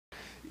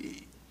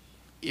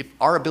if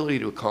our ability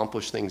to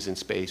accomplish things in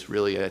space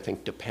really, I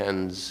think,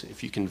 depends,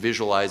 if you can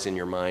visualize in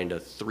your mind a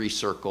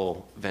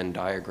three-circle Venn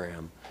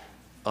diagram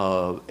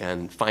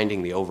and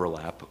finding the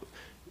overlap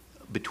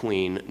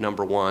between,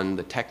 number one,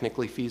 the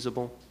technically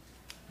feasible,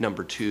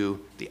 number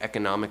two, the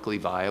economically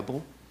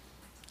viable,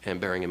 and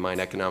bearing in mind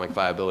economic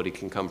viability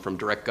can come from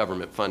direct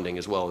government funding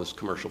as well as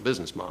commercial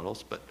business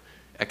models, but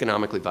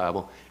economically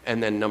viable,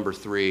 and then number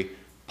three,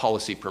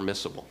 policy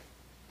permissible.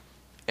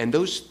 And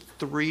those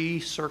three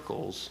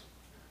circles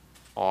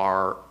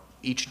are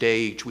each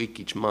day, each week,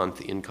 each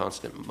month in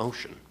constant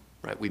motion,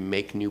 right? We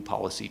make new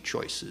policy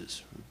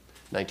choices.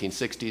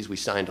 1960s, we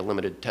signed a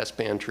limited test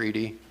ban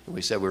treaty, and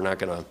we said we're not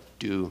going to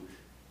do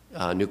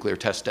nuclear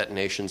test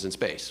detonations in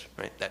space,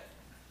 right? That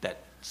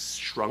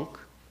shrunk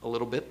a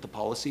little bit the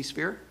policy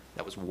sphere.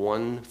 That was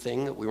one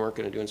thing that we weren't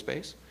going to do in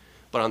space.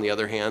 But on the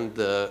other hand,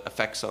 the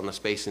effects on the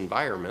space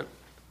environment,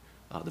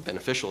 the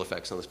beneficial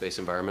effects on the space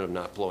environment of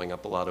not blowing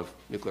up a lot of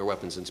nuclear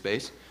weapons in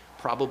space,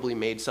 probably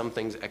made some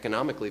things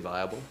economically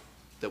viable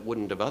that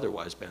wouldn't have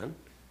otherwise been,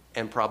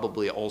 and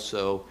probably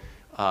also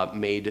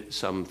made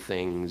some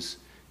things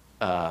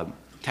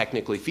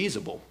technically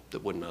feasible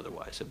that wouldn't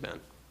otherwise have been.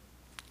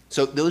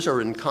 So those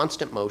are in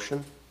constant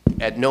motion.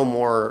 At no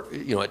more,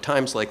 at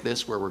times like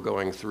this where we're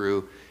going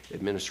through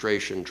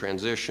administration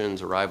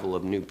transitions, arrival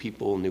of new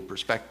people, new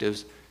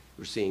perspectives,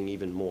 we're seeing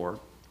even more.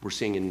 We're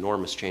seeing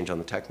enormous change on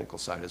the technical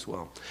side as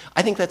well.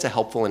 I think that's a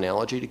helpful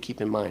analogy to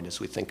keep in mind as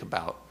we think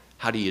about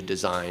how do you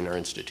design our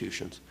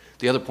institutions.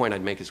 The other point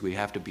I'd make is we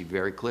have to be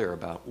very clear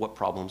about what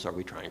problems are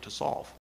we trying to solve.